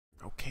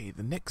Okay,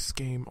 the next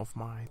game of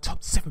my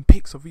top 7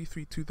 picks of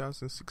E3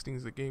 2016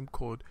 is a game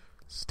called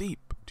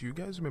Steep. Do you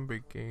guys remember a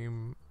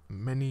game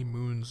many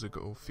moons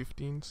ago,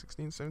 15,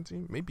 16,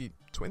 17, maybe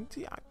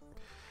 20? I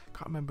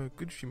can't remember, a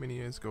good few many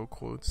years ago,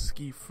 called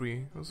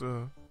SkiFree. It was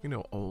a,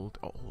 old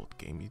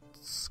game. You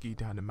ski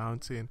down the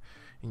mountain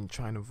and you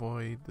try and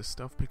avoid the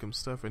stuff, pick up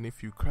stuff, and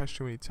if you crash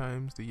too many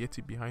times, the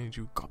Yeti behind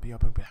you got me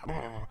up and be like,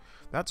 oh.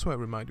 That's what it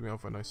reminded me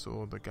of when I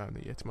saw the guy in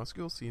the Yeti mask.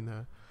 You'll see in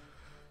the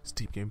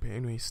Steep gameplay.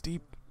 Anyway,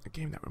 Steep, a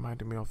game that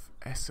reminded me of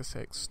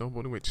SSX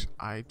snowboarding, which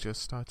I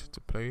just started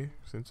to play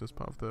since it's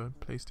part of the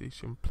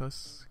PlayStation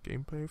Plus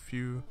gameplay a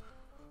few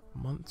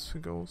months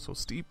ago. So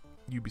Steep,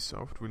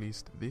 Ubisoft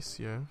released this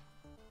year,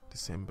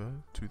 December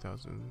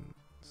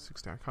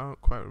 2016. I can't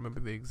quite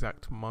remember the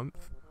exact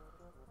month.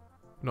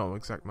 No,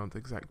 exact month,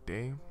 exact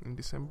day in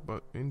December,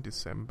 but in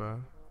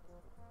December,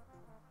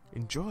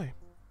 enjoy.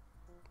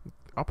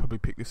 I'll probably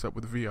pick this up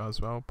with VR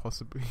as well,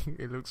 possibly.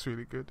 It looks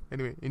really good.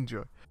 Anyway,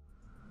 enjoy.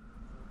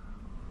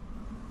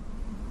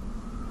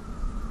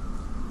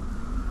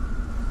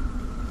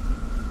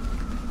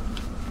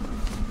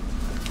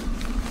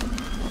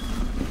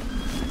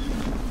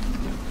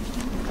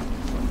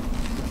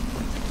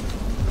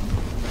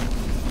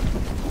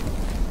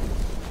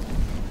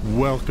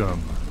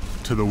 Welcome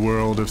to the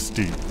world of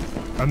Steep,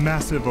 a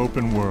massive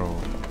open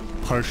world,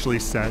 partially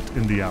set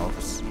in the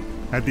Alps,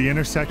 at the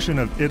intersection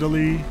of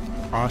Italy,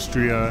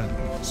 Austria,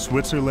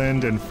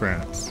 Switzerland, and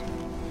France.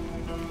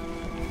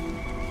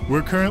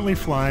 We're currently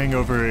flying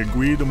over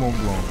Aiguille de Mont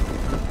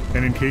Blanc,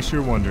 and in case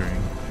you're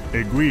wondering,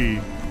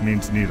 aiguille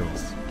means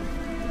needles.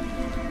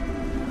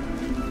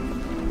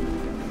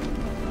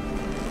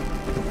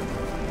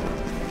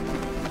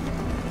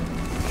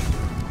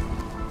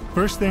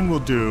 First thing we'll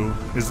do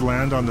is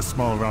land on the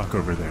small rock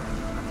over there.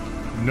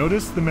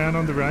 Notice the man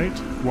on the right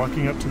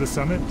walking up to the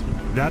summit?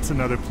 That's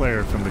another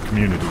player from the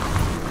community.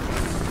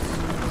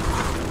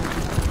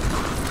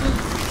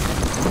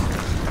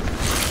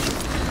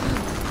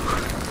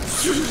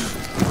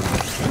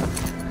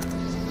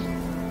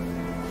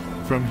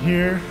 From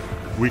here,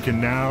 we can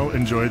now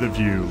enjoy the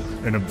view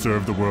and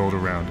observe the world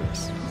around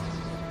us.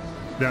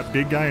 That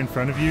big guy in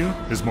front of you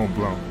is Mont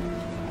Blanc,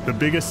 the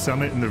biggest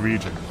summit in the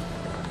region.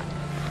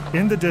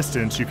 In the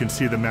distance, you can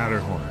see the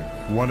Matterhorn,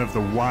 one of the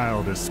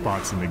wildest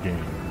spots in the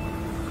game.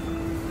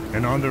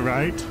 And on the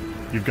right,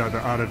 you've got the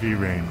Aravi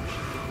range,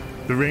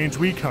 the range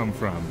we come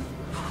from,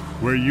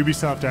 where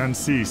Ubisoft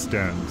Annecy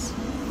stands.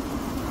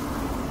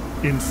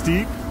 In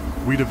Steep,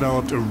 we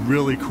developed a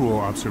really cool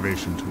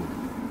observation tool.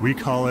 We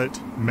call it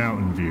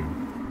Mountain View.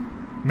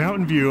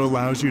 Mountain View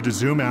allows you to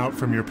zoom out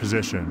from your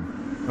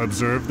position,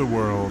 observe the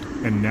world,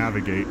 and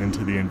navigate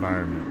into the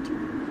environment.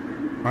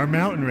 Our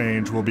mountain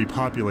range will be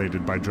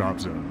populated by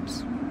drop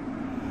zones.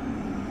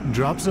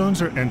 Drop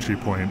zones are entry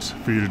points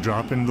for you to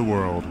drop into the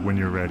world when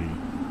you're ready.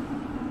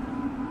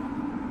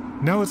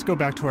 Now let's go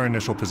back to our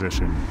initial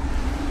position.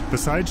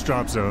 Besides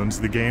drop zones,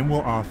 the game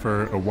will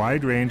offer a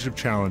wide range of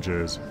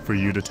challenges for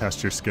you to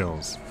test your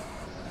skills.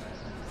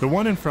 The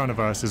one in front of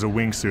us is a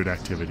wingsuit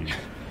activity.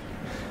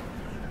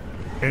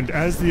 And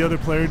as the other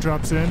player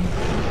drops in,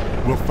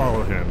 we'll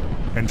follow him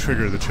and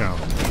trigger the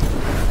challenge.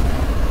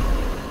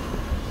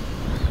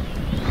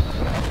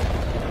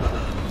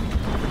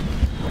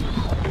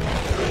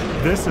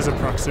 This is a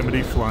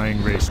proximity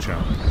flying race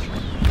challenge.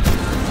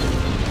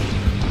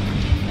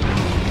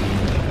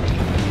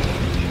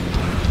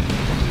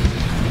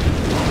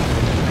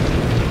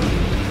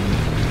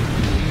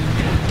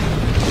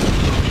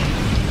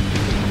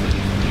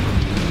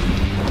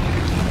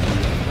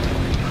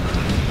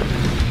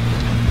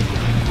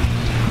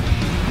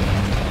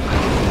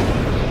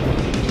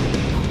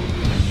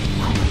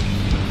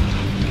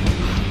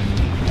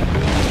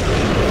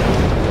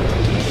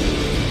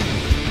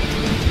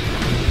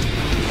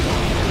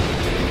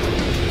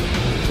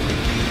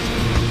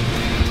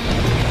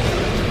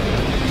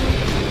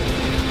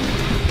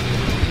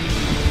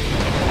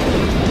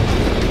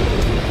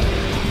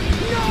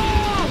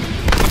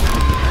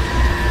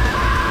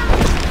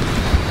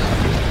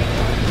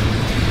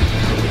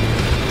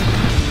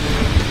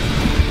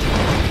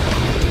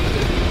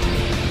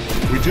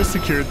 Just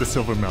secured the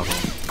silver medal,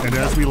 and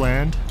as we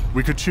land,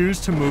 we could choose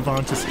to move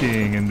on to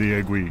skiing in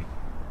the Aiguille.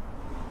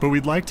 But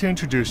we'd like to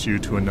introduce you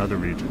to another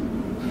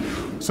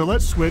region. So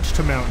let's switch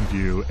to Mountain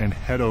View and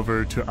head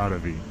over to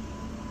Aravi.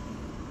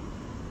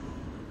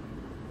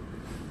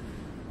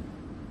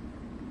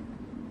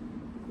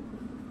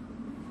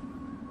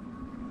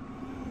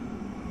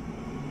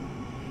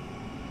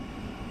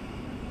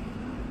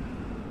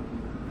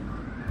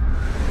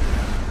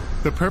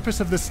 The purpose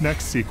of this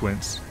next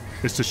sequence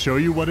is to show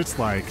you what it's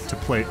like to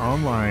play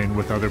online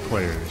with other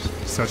players,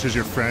 such as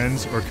your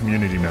friends or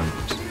community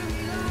members.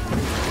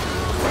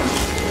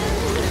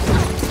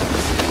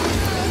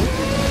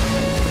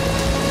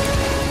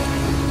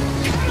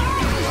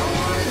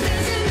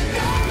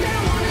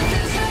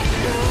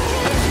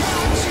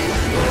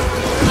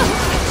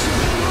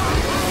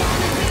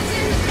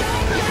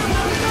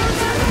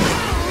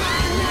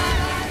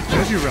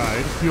 As you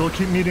ride, you will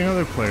keep meeting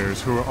other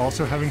players who are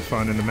also having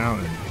fun in the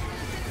mountain.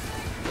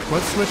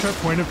 Let's switch our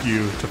point of view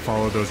to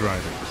follow those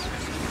riders.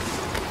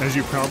 As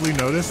you probably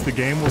noticed, the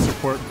game will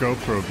support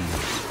GoPro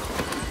views.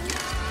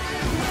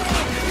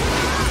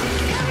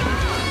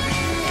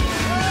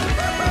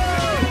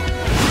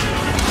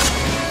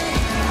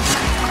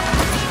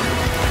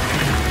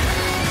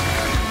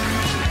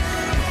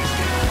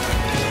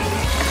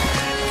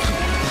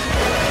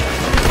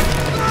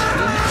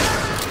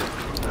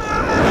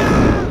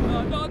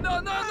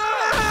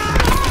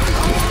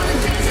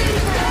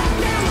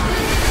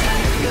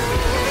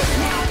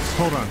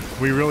 Hold on,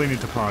 we really need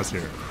to pause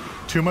here.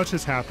 Too much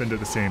has happened at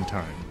the same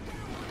time.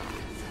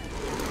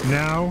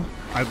 Now,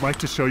 I'd like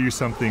to show you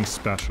something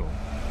special.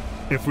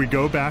 If we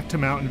go back to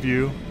Mountain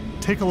View,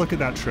 take a look at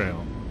that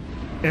trail.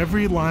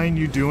 Every line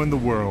you do in the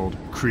world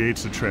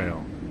creates a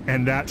trail,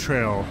 and that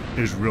trail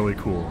is really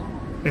cool.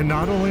 It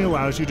not only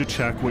allows you to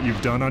check what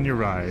you've done on your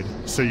ride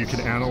so you can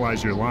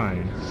analyze your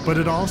line, but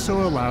it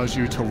also allows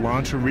you to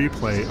launch a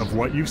replay of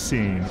what you've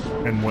seen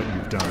and what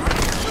you've done.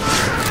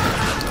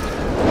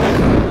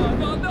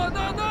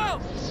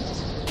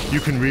 You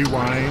can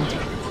rewind,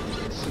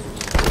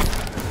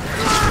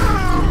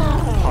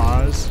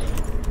 pause,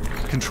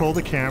 control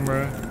the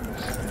camera,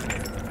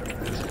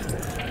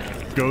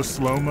 go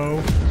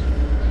slow-mo,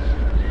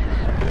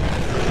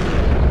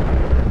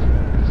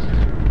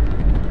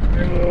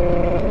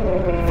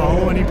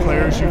 follow any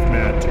players you've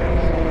met,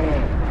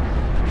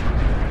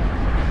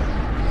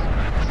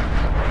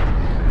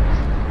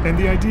 and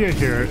the idea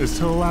here is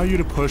to allow you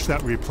to push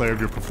that replay of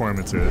your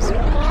performances,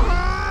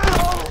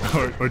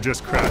 or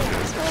just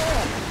crashes,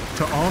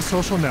 to all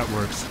social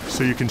networks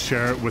so you can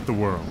share it with the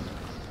world.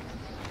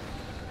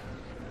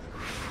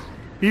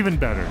 Even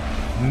better,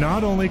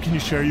 not only can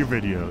you share your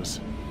videos,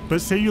 but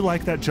say you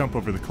like that jump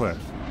over the cliff.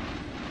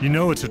 You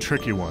know it's a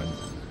tricky one.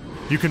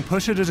 You can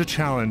push it as a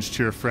challenge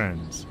to your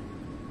friends.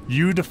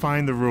 You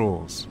define the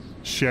rules.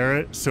 Share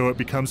it so it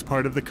becomes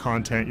part of the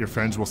content your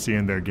friends will see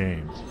in their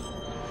game.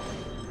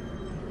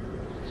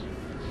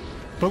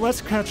 But let's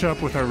catch up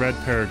with our red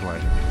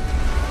paraglider.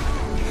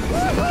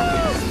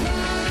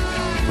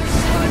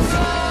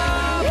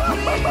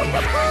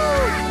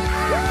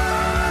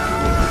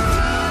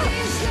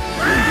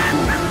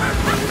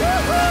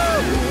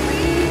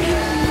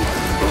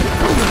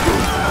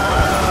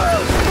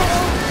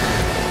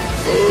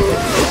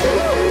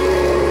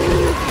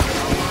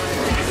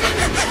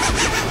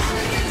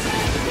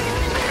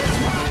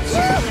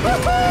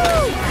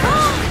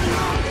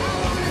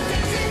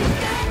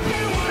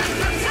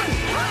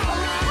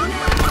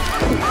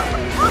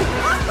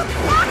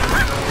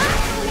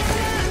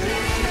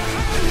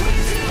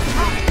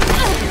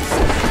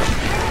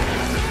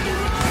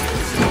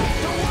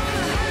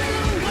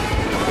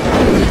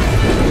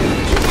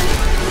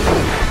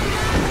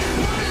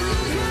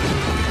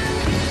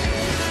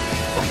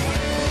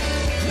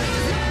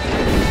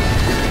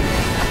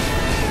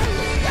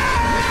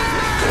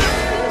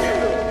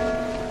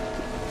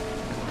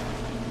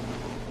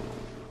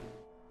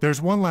 There's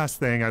one last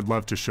thing I'd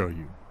love to show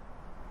you.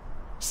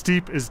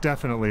 Steep is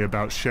definitely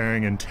about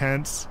sharing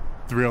intense,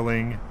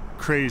 thrilling,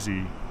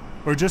 crazy,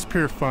 or just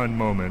pure fun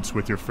moments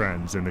with your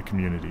friends in the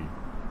community.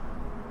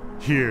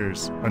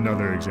 Here's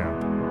another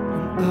example.